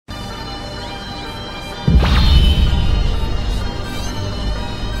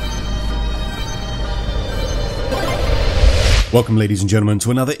Welcome, ladies and gentlemen,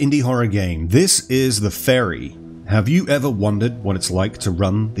 to another indie horror game. This is the Ferry. Have you ever wondered what it's like to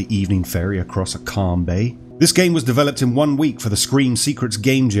run the evening ferry across a calm bay? This game was developed in 1 week for the Scream Secrets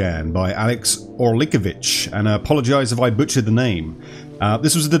Game Jam by Alex Orlikovich, and I apologize if I butchered the name.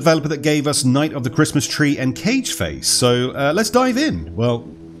 This was the developer that gave us Night of the Christmas Tree and Cage Face, so let's dive in. Well,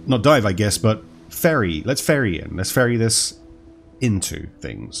 not dive, I guess, but ferry. Let's ferry in. Let's ferry this into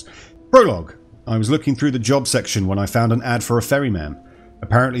things. Prologue. I was looking through the job section when I found an ad for a ferryman.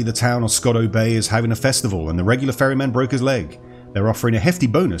 Apparently the town of Scotto Bay is having a festival and the regular ferryman broke his leg. They're offering a hefty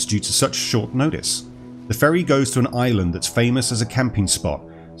bonus due to such short notice. The ferry goes to an island that's famous as a camping spot,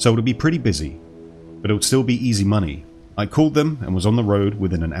 so it'll be pretty busy. But it'll still be easy money. I called them and was on the road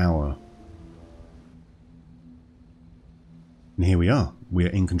within an hour. And here we are. We're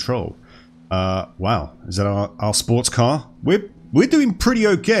in control. Wow. Is that our sports car? We're doing pretty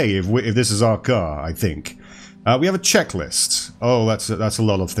okay if this is our car, I think. We have a checklist. Oh, that's a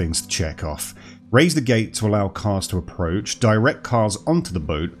lot of things to check off. Raise the gate to allow cars to approach. Direct cars onto the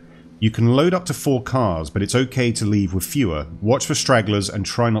boat. You can load up to 4 cars, but it's okay to leave with fewer. Watch for stragglers and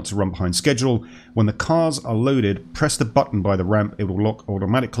try not to run behind schedule. When the cars are loaded, press the button by the ramp. It will lock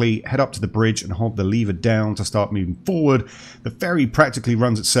automatically. Head up to the bridge and hold the lever down to start moving forward. The ferry practically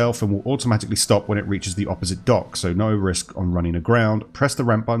runs itself and will automatically stop when it reaches the opposite dock, so no risk on running aground. Press the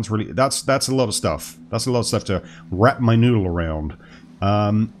ramp buttons. Really, that's a lot of stuff. That's a lot of stuff to wrap my noodle around.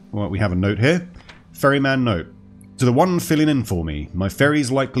 Well, we have a note here. Ferryman note. To the one filling in for me, my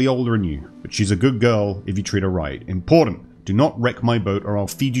ferry's likely older than you, but she's a good girl if you treat her right. Important, do not wreck my boat or I'll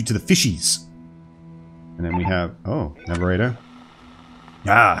feed you to the fishies. And then we have, oh, narrator.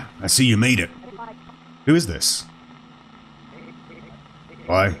 Ah, I see you made it. Who is this?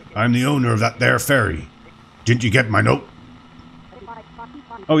 Why, I'm the owner of that there ferry. Didn't you get my note?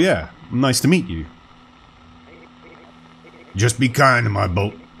 Oh yeah, nice to meet you. Just be kind to my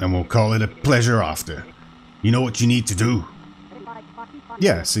boat, and we'll call it a pleasure after. You know what you need to do?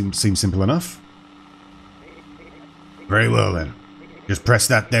 Yeah, seems simple enough. Very well then. Just press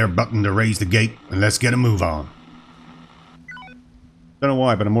that there button to raise the gate and let's get a move on. Don't know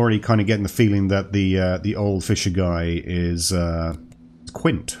why, but I'm already kind of getting the feeling that the old fisher guy is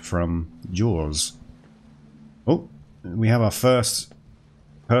Quint from Jaws. Oh, we have our first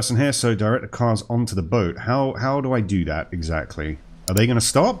person here, so direct the cars onto the boat. How do I do that exactly? Are they going to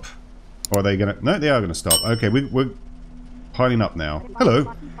stop? Or are they gonna... No, they are gonna stop. Okay, we're piling up now.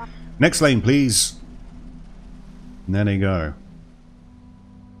 Hello. Next lane, please. And there they go.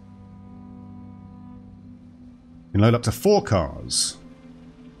 You can load up to 4 cars.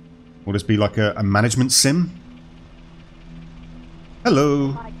 Will this be like a management sim?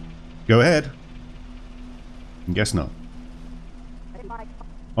 Hello. Go ahead. I guess not.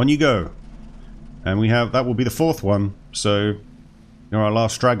 On you go. And we have... That will be the 4th one. So, you're our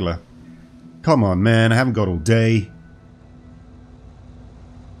last straggler. Come on, man, I haven't got all day.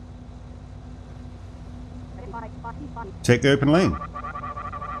 Take the open lane.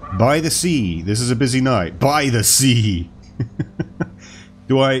 By the sea. This is a busy night. By the sea.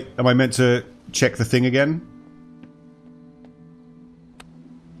 Am I meant to check the thing again?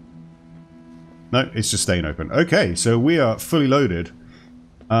 No, it's just staying open. Okay, so we are fully loaded.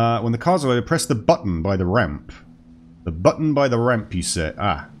 When the cars are loaded, press the button by the ramp. The button by the ramp, you said.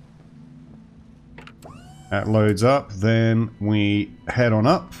 Ah. That loads up, then we head on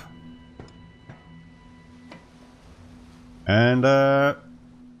up. And,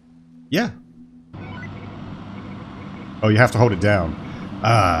 yeah. Oh, you have to hold it down.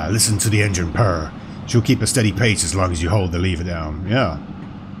 Ah, listen to the engine purr. She'll keep a steady pace as long as you hold the lever down. Yeah.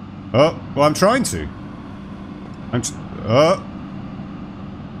 Oh, well, I'm trying to. Oh.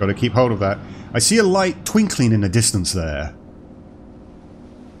 Gotta keep hold of that. I see a light twinkling in the distance there.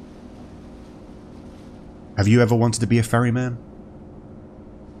 Have you ever wanted to be a ferryman?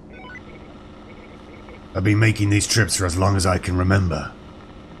 I've been making these trips for as long as I can remember.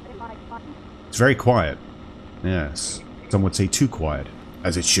 It's very quiet. Yes. Some would say too quiet.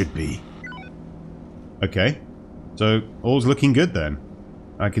 As it should be. Okay. So, all's looking good then.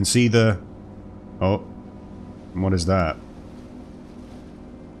 I can see the... Oh. What is that?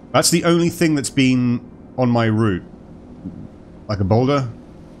 That's the only thing that's been on my route. Like a boulder?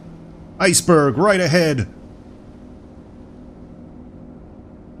 Iceberg, right ahead!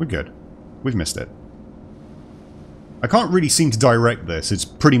 We're good. We've missed it. I can't really seem to direct this. It's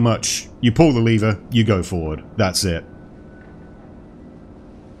pretty much, you pull the lever, you go forward. That's it.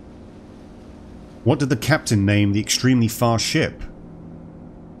 What did the captain name the extremely fast ship?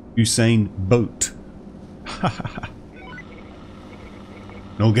 Usain Boat.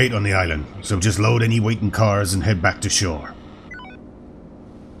 No gate on the island, so just load any waiting cars and head back to shore.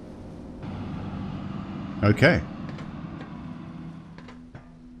 Okay.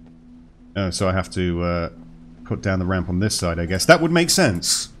 Oh, so I have to put down the ramp on this side, I guess. That would make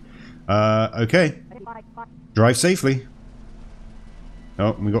sense. Okay. Drive safely.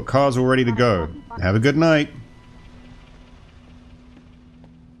 Oh, we got cars all ready to go. Have a good night.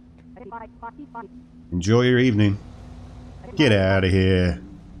 Enjoy your evening. Get out of here.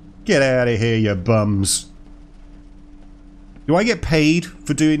 Get out of here, you bums. Do I get paid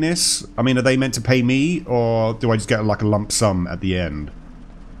for doing this? I mean, are they meant to pay me, or do I just get like a lump sum at the end?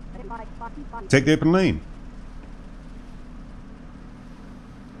 Take the open lane.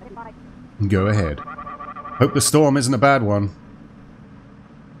 Go ahead. Hope the storm isn't a bad one.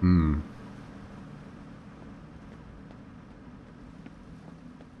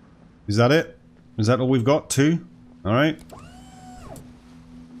 Is that it? Is that all we've got? 2? Alright.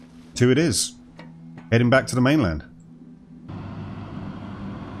 2 it is. Heading back to the mainland.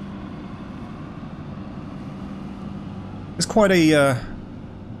 It's quite a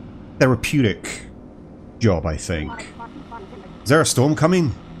therapeutic job, I think. Is there a storm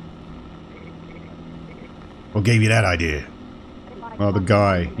coming? What gave you that idea? Oh, the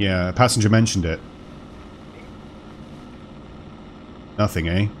guy. Yeah, a passenger mentioned it. Nothing,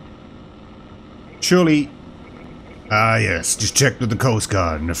 eh? Surely... Ah, yes. Just checked with the Coast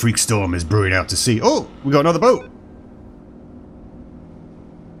Guard and a freak storm is brewing out to sea. Oh! We got another boat!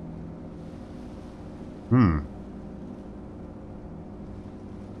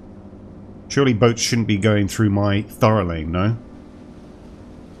 Surely boats shouldn't be going through my thorough lane, no?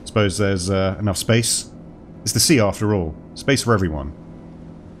 Suppose there's enough space. It's the sea after all. Space for everyone.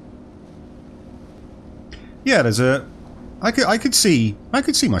 Yeah, there's a... I could see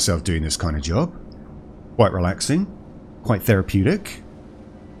myself doing this kind of job. Quite relaxing. Quite therapeutic.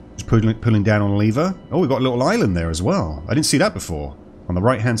 Just pulling down on a lever. Oh, we've got a little island there as well. I didn't see that before. On the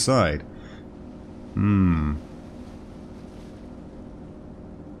right-hand side.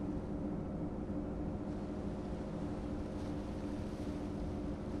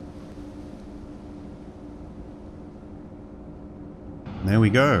 There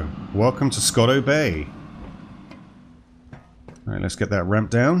we go. Welcome to Scotto Bay. Alright, let's get that ramp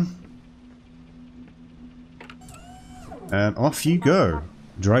down. And off you go.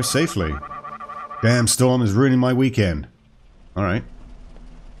 Drive safely. Damn storm is ruining my weekend. Alright.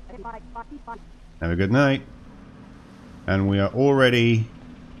 Have a good night. And we are already...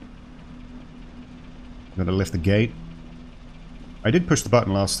 Gonna lift the gate. I did push the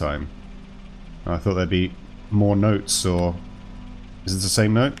button last time. I thought there'd be more notes, or... Is it the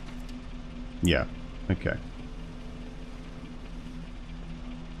same note? Yeah. Okay.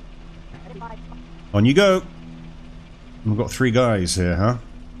 On you go! We've got 3 guys here, huh?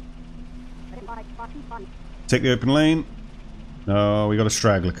 Take the open lane. Oh, we got a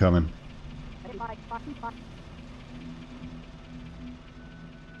straggler coming.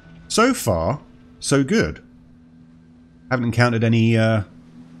 So far, so good. Haven't encountered any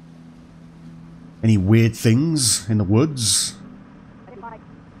weird things in the woods.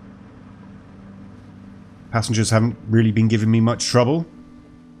 Passengers haven't really been giving me much trouble.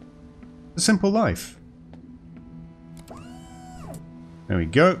 It's a simple life. There we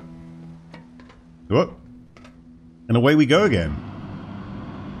go. Whoop. And away we go again.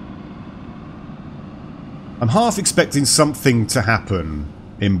 I'm half expecting something to happen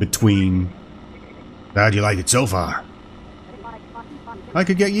in between. How do you like it so far? I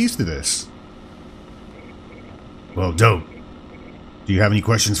could get used to this. Well, don't. Do you have any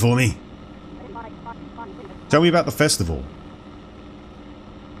questions for me? Tell me about the festival.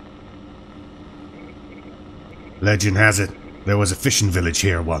 Legend has it, there was a fishing village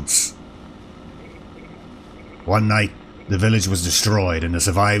here once. One night, the village was destroyed and the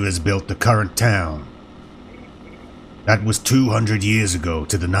survivors built the current town. That was 200 years ago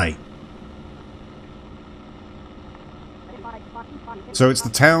to the night. So it's the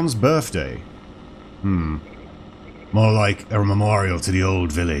town's birthday. More like a memorial to the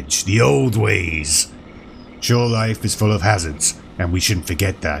old village, the old ways. Sure, life is full of hazards, and we shouldn't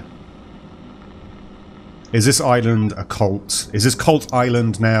forget that. Is this island a cult? Is this cult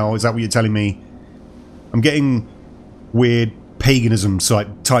island now? Is that what you're telling me? I'm getting weird paganism type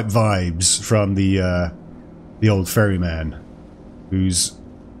vibes from the old ferryman who's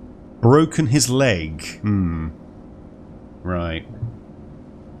broken his leg. Right.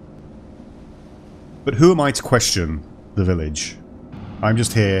 But who am I to question the village? I'm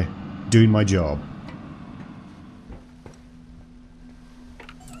just here doing my job.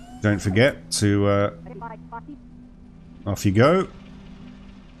 Don't forget to, off you go.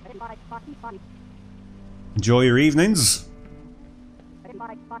 Enjoy your evenings.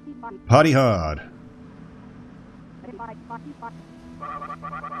 Party hard.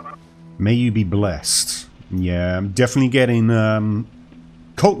 May you be blessed. Yeah, I'm definitely getting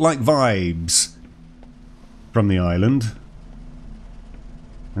cult-like vibes from the island.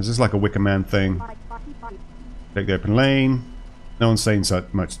 Is this like a Wicker Man thing? Take the open lane. No one's saying so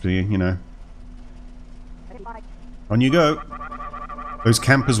much to you, you know. On you go. Those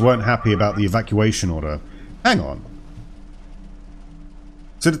campers weren't happy about the evacuation order. Hang on.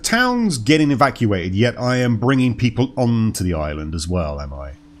 So the town's getting evacuated, yet I am bringing people onto the island as well, am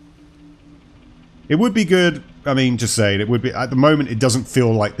I? It would be good, I mean, just saying, it would be, at the moment it doesn't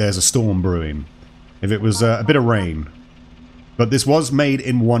feel like there's a storm brewing. If it was a bit of rain. But this was made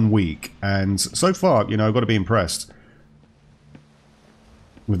in 1 week, and so far, you know, I've got to be impressed.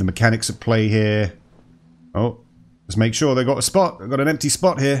 With the mechanics at play here. Oh, just make sure they got a spot. I've got an empty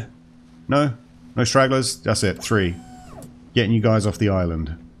spot here. No? No stragglers? That's it, 3. Getting you guys off the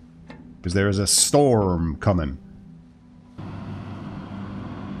island. Because there is a storm coming.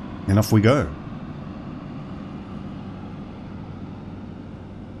 And off we go.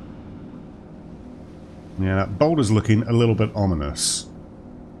 Yeah, that boulder's looking a little bit ominous.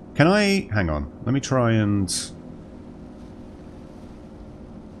 Can I... hang on. Let me try and...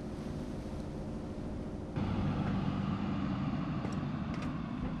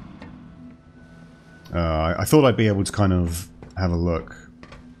 I thought I'd be able to kind of have a look.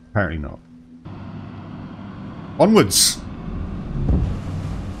 Apparently not. Onwards!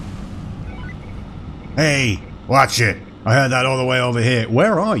 Hey! Watch it! I heard that all the way over here.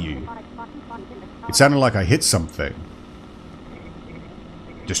 Where are you? It sounded like I hit something.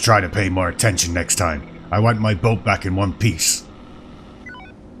 Just try to pay more attention next time. I want my boat back in one piece.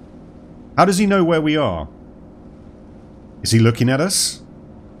 How does he know where we are? Is he looking at us?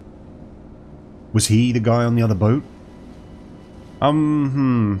 Was he the guy on the other boat?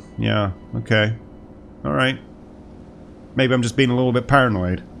 Yeah, okay. Alright. Maybe I'm just being a little bit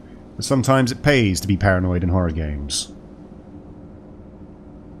paranoid. But sometimes it pays to be paranoid in horror games.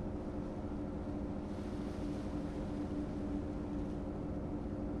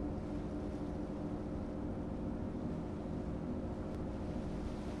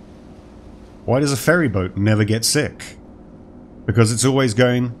 Why does a ferry boat never get sick? Because it's always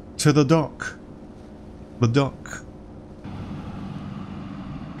going to the dock. The dock.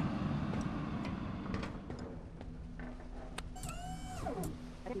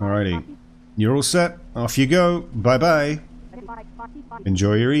 Alrighty. You're all set. Off you go. Bye-bye.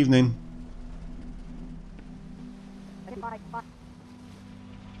 Enjoy your evening.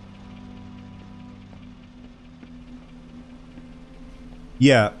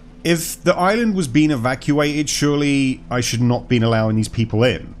 Yeah. If the island was being evacuated, surely I should not be allowing these people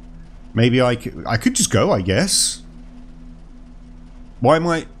in. Maybe I could just go, I guess. Why am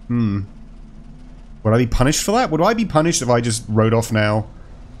I... Would I be punished for that? Would I be punished if I just rode off now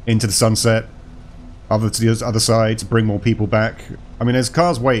into the sunset, over to the other side to bring more people back? I mean, there's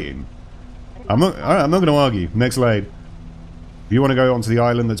cars waiting. I'm not going to argue. Next lane. If you want to go onto the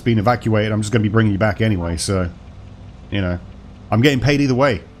island that's been evacuated, I'm just going to be bringing you back anyway, so... You know. I'm getting paid either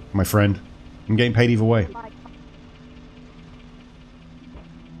way, my friend. I'm getting paid either way.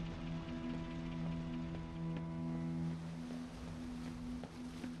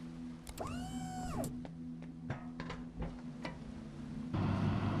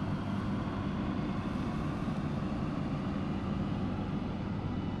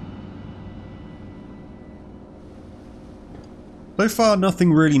 So far,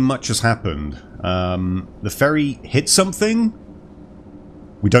 nothing really much has happened. The ferry hit something.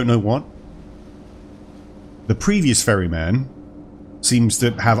 We don't know what. The previous ferryman seems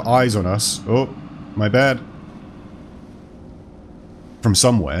to have eyes on us. Oh, my bad. From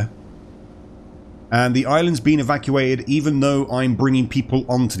somewhere. And the island's been evacuated even though I'm bringing people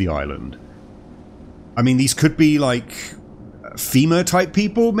onto the island. I mean, these could be like FEMA type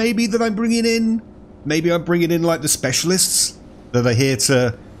people maybe that I'm bringing in. Maybe I'm bringing in like the specialists that are here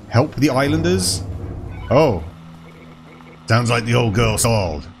to help the islanders. Oh. Sounds like the old girl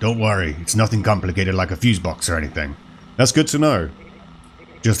stalled. Don't worry, it's nothing complicated like a fuse box or anything. That's good to know.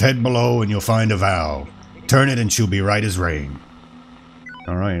 Just head below and you'll find a valve. Turn it and she'll be right as rain.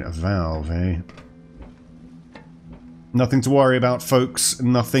 Alright, a valve, eh? Nothing to worry about, folks.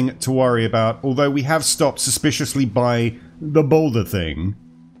 Nothing to worry about. Although we have stopped suspiciously by the boulder thing.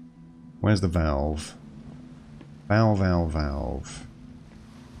 Where's the valve? Valve. Oh,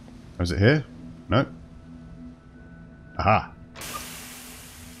 is it here? No. Aha.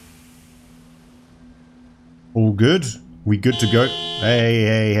 All good? We good to go?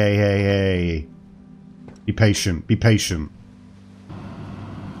 Hey. Be patient. Be patient.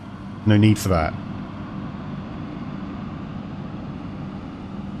 No need for that.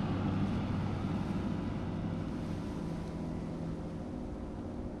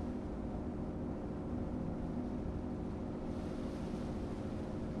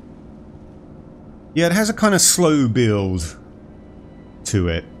 Yeah, it has a kind of slow build to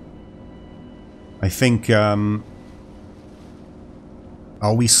it. I think, are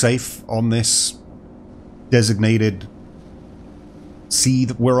we safe on this designated sea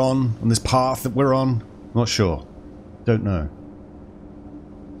that we're on this path that we're on? Not sure. Don't know.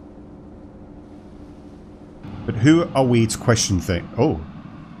 But who are we to question things? Oh.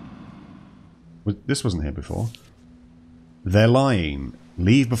 This wasn't here before. They're lying.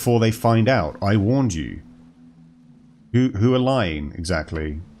 Leave before they find out. I warned you. Who are lying,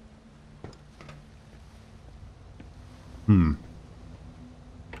 exactly? Hmm.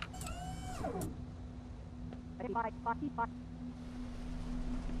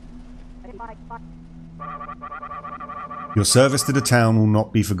 Your service to the town will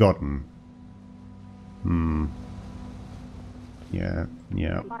not be forgotten. Hmm. Yeah,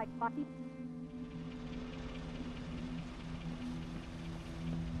 yeah.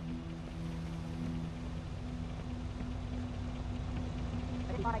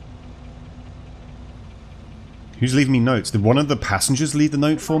 Who's leaving me notes? Did one of the passengers leave the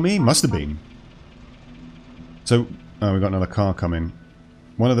note for me? Must have been. So, oh, we've got another car coming.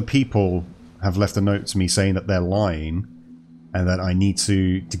 One of the people have left a note to me saying that they're lying and that I need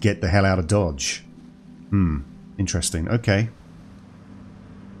to get the hell out of Dodge. Hmm. Interesting. Okay.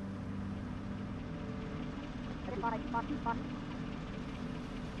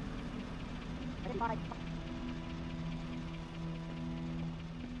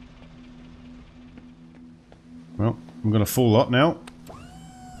 Well, I'm gonna full lot now.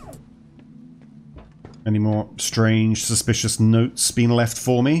 Any more strange, suspicious notes being left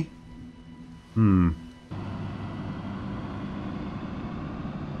for me? Hmm.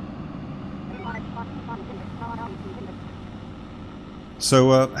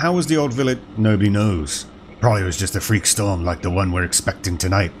 So, how was the old village? Nobody knows. Probably was just a freak storm like the one we're expecting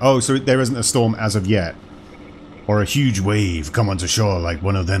tonight. Oh, so there isn't a storm as of yet. Or a huge wave come onto shore like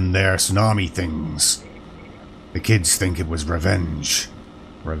one of them there tsunami things. The kids think it was revenge.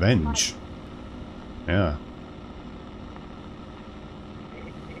 Revenge? Yeah.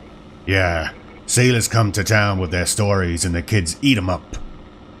 Yeah. Sailors come to town with their stories and the kids eat 'em up.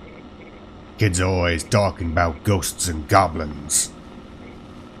 Kids are always talking about ghosts and goblins.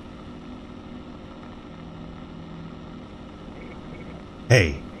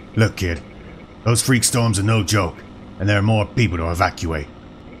 Hey, look kid. Those freak storms are no joke, and there are more people to evacuate.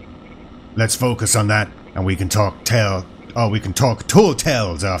 Let's focus on that, and we can talk tall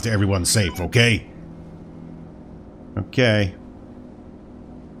tales after everyone's safe, okay? Okay.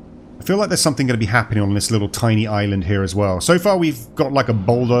 I feel like there's something going to be happening on this little tiny island here as well. So far we've got like a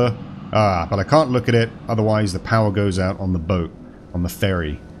boulder, but I can't look at it, otherwise the power goes out on the boat, on the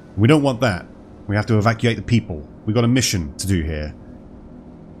ferry. We don't want that. We have to evacuate the people. We've got a mission to do here.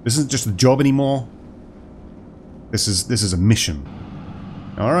 This isn't just a job anymore. This is a mission.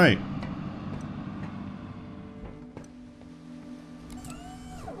 Alright.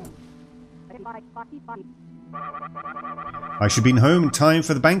 I should be home in time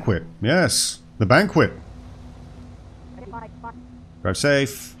for the banquet. Yes, the banquet. Drive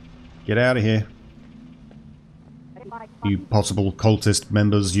safe. Get out of here. You possible cultist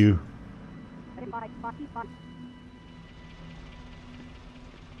members, you.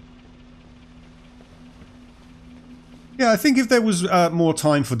 Yeah, I think if there was more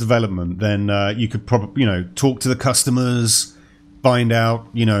time for development, then you could probably, talk to the customers, find out,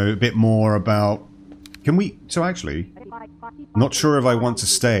 a bit more about... Can we... So actually, not sure if I want to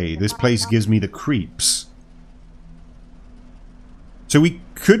stay. This place gives me the creeps. So we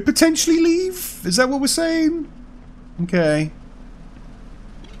could potentially leave? Is that what we're saying? Okay.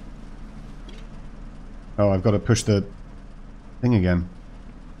 Oh, I've got to push the thing again.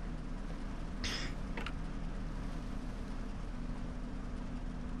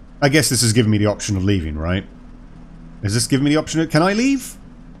 I guess this is giving me the option of leaving, right? Is this giving me the option of... Can I leave?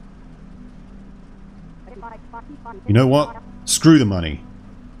 You know what? Screw the money.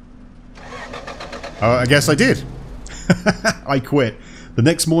 I guess I did. I quit. The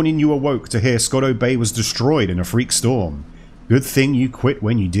next morning you awoke to hear Scotto Bay was destroyed in a freak storm. Good thing you quit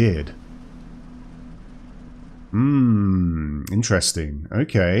when you did. Interesting.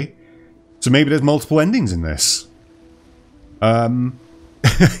 Okay. So maybe there's multiple endings in this.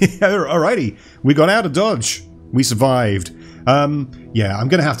 Alrighty. We got out of Dodge. We survived. Yeah, I'm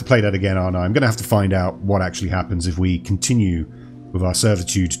going to have to play that again, aren't I? I'm going to have to find out what actually happens if we continue with our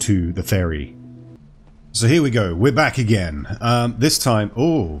servitude to the ferry. So here we go. We're back again. This time...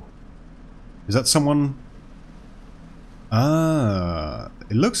 Oh. Is that someone... Ah.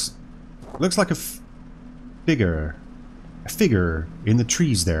 It looks like a figure. A figure in the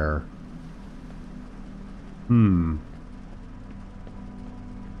trees there. Hmm.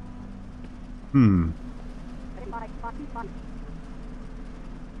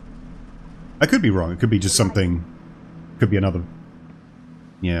 I could be wrong. It could be just something. Could be another.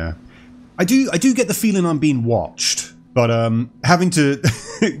 Yeah. I do get the feeling I'm being watched, but having to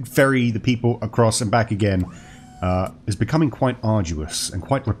ferry the people across and back again is becoming quite arduous and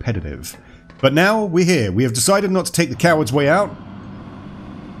quite repetitive. But now we're here. We have decided not to take the coward's way out.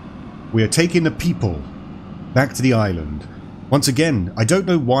 We are taking the people back to the island. Once again, I don't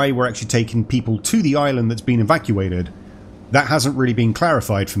know why we're actually taking people to the island that's been evacuated. That hasn't really been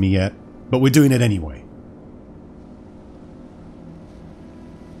clarified for me yet, but we're doing it anyway.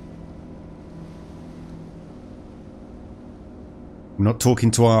 I'm not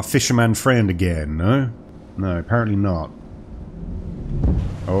talking to our fisherman friend again, no? No, apparently not.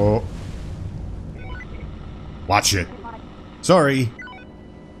 Oh. Watch it. Sorry.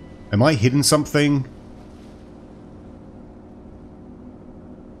 Am I hidden something?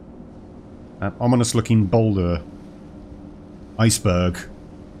 That ominous looking boulder. Iceberg.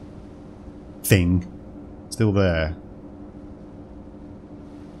 Thing. Still there.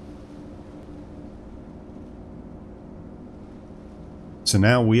 So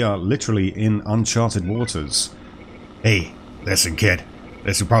now we are literally in uncharted waters. Hey, listen kid.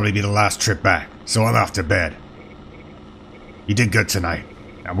 This will probably be the last trip back, so I'm off to bed. You did good tonight,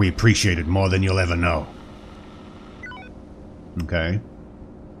 and we appreciate it more than you'll ever know. Okay.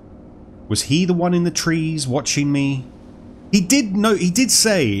 Was he the one in the trees watching me? He did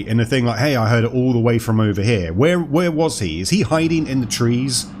say in the thing like, hey, I heard it all the way from over here. Where was he? Is he hiding in the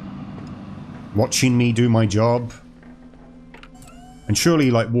trees? Watching me do my job? And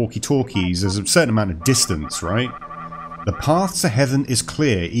surely, like walkie-talkies, there's a certain amount of distance, right? The path to heaven is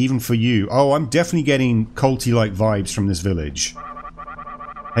clear, even for you. Oh, I'm definitely getting culty-like vibes from this village.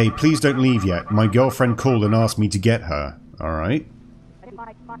 Hey, please don't leave yet. My girlfriend called and asked me to get her. Alright.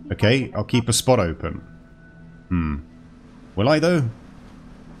 Okay, I'll keep a spot open. Will I, though?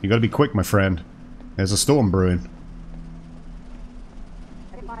 You gotta be quick, my friend. There's a storm brewing.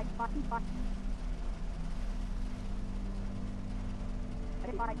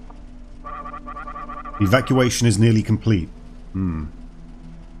 Evacuation is nearly complete. You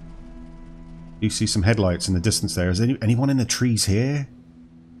see some headlights in the distance there. Is there anyone in the trees here?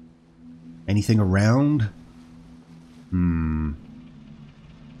 Anything around?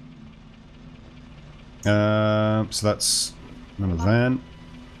 So that's another van.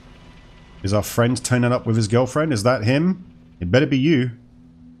 Is our friend turning up with his girlfriend? Is that him? It better be you.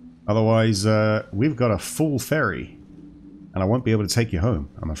 Otherwise, we've got a full ferry. And I won't be able to take you home,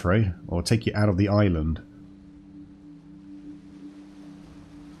 I'm afraid. Or take you out of the island.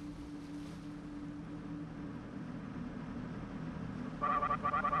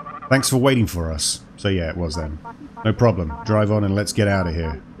 Thanks for waiting for us. So yeah, it was then. No problem. Drive on and let's get out of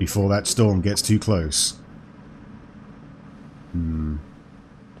here. Before that storm gets too close.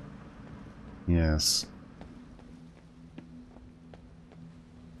 Yes.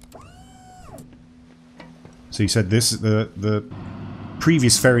 So you said this, the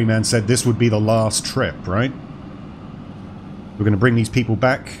previous ferryman said this would be the last trip, right? We're going to bring these people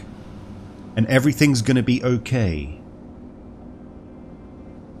back, and everything's going to be okay.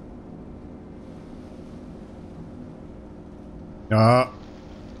 I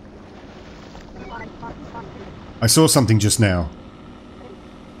saw something just now.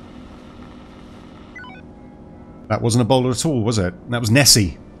 That wasn't a boulder at all, was it? That was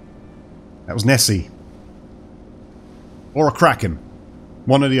Nessie. That was Nessie. Or a kraken.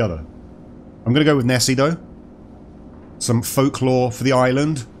 One or the other. I'm going to go with Nessie, though. Some folklore for the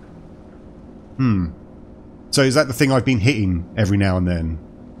island. So is that the thing I've been hitting every now and then?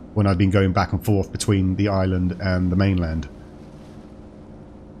 When I've been going back and forth between the island and the mainland?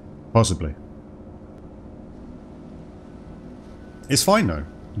 Possibly. It's fine, though.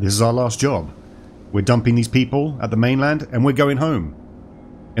 This is our last job. We're dumping these people at the mainland, and we're going home.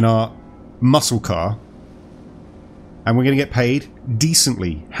 In our muscle car. And we're going to get paid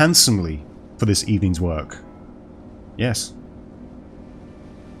decently, handsomely, for this evening's work. Yes.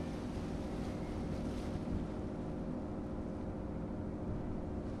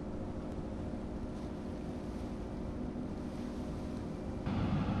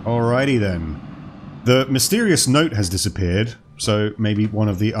 Alrighty then. The mysterious note has disappeared, so maybe one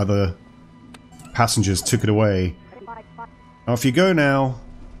of the other passengers took it away. Off you go now.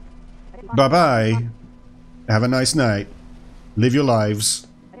 Bye-bye. Have a nice night. Live your lives.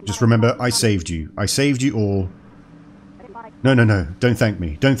 Just remember, I saved you. I saved you all. No, no, no. Don't thank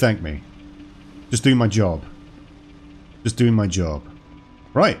me. Don't thank me. Just doing my job. Just doing my job.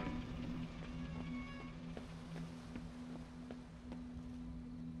 Right.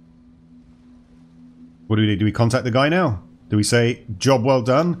 What do we do? Do we contact the guy now? Do we say, job well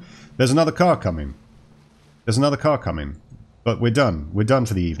done? There's another car coming. There's another car coming. But we're done. We're done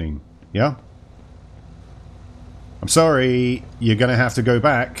for the evening. Yeah? I'm sorry. You're going to have to go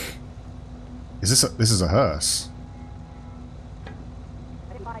back. This is a hearse.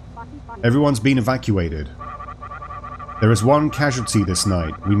 Everyone's been evacuated. There is one casualty this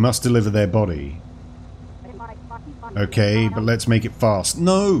night. We must deliver their body. Okay, but let's make it fast.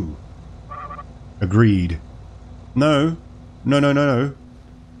 No! Agreed. No. No, no, no, no.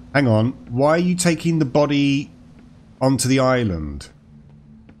 Hang on. Why are you taking the body onto the island?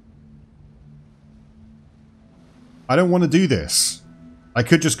 I don't want to do this. I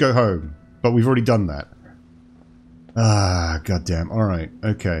could just go home, but we've already done that. Ah, goddamn. Alright,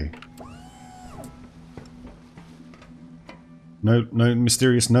 okay. No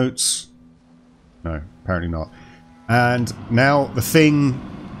mysterious notes? No, apparently not. And now the thing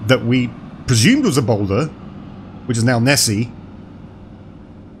that we presumed was a boulder, which is now Nessie.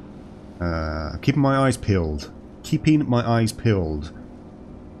 Keeping my eyes peeled. Keeping my eyes peeled.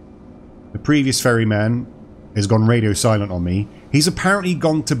 The previous ferryman has gone radio silent on me. He's apparently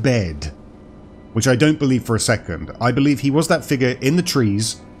gone to bed, which I don't believe for a second. I believe he was that figure in the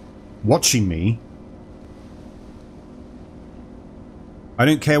trees, watching me. I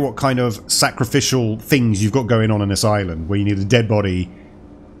don't care what kind of sacrificial things you've got going on this island, where you need a dead body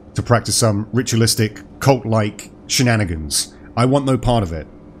to practice some ritualistic, cult-like shenanigans. I want no part of it.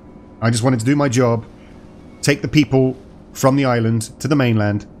 I just wanted to do my job, take the people from the island to the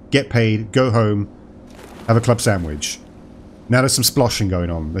mainland, get paid, go home, have a club sandwich. Now there's some sploshing going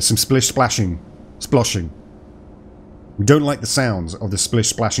on. There's some splish splashing. Sploshing. We don't like the sounds of the splish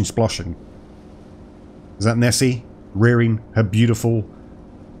splashing sploshing. Is that Nessie rearing her beautiful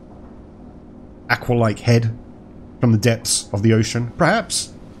aqua-like head from the depths of the ocean?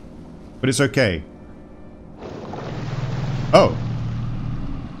 Perhaps. But it's okay. Oh.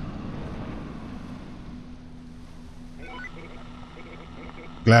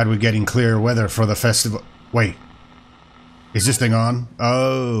 Glad we're getting clear weather for the festival. Wait. Is this thing on?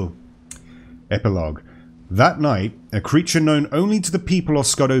 Oh. Epilogue. That night, a creature known only to the people of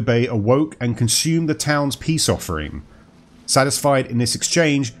Scotto Bay awoke and consumed the town's peace offering. Satisfied in this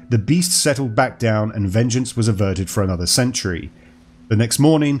exchange, the beast settled back down and vengeance was averted for another century. The next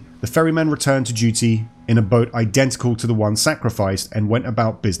morning, the ferryman returned to duty in a boat identical to the one sacrificed and went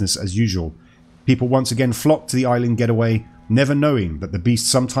about business as usual. People once again flocked to the island getaway, never knowing that the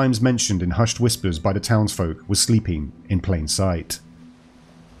beast sometimes mentioned in hushed whispers by the townsfolk was sleeping in plain sight.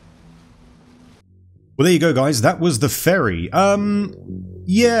 Well, there you go, guys. That was the ferry.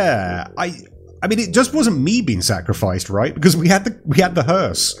 Yeah, I mean, it just wasn't me being sacrificed, right? Because we had the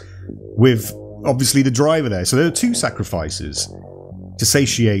hearse with obviously the driver there, so there were two sacrifices to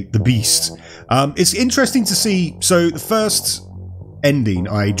satiate the beast. It's interesting to see. So the first ending,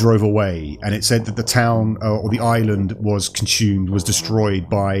 I drove away, and it said that the town or the island was consumed, was destroyed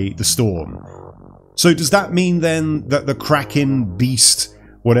by the storm. So does that mean then that the Kraken beast,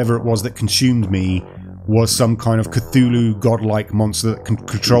 whatever it was that consumed me, was some kind of Cthulhu godlike monster that can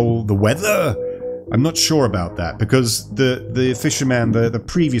control the weather? I'm not sure about that, because the fisherman, the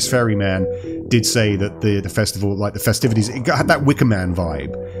previous ferryman, did say that the festival, like the festivities, it had that Wicker Man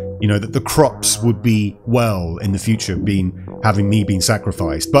vibe. You know, that the crops would be well in the future, having me being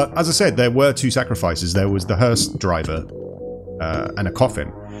sacrificed. But as I said, there were two sacrifices. There was the hearse driver and a coffin,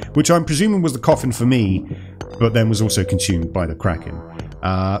 which I'm presuming was the coffin for me, but then was also consumed by the Kraken.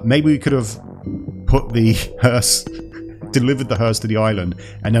 Maybe we could have put the hearse, delivered the hearse to the island,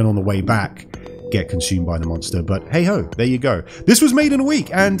 and then on the way back get consumed by the monster. But hey ho, there you go. This was made in a week,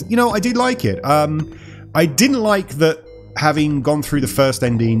 and you know, I did like it. I didn't like that having gone through the first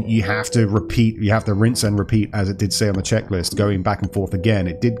ending, you have to repeat, you have to rinse and repeat, as it did say on the checklist, going back and forth again.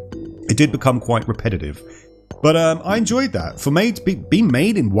 It did become quite repetitive. But I enjoyed that. For being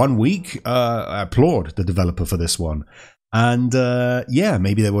made in 1 week, I applaud the developer for this one. And yeah,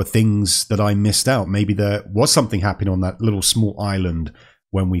 maybe there were things that I missed out. Maybe there was something happening on that little small island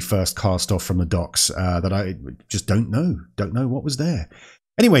when we first cast off from the docks that I just don't know. Don't know what was there.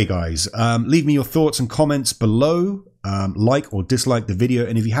 Anyway, guys, leave me your thoughts and comments below. Like or dislike the video.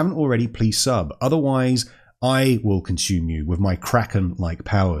 And if you haven't already, please sub. Otherwise, I will consume you with my Kraken-like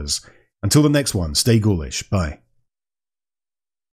powers. Until the next one, stay ghoulish. Bye.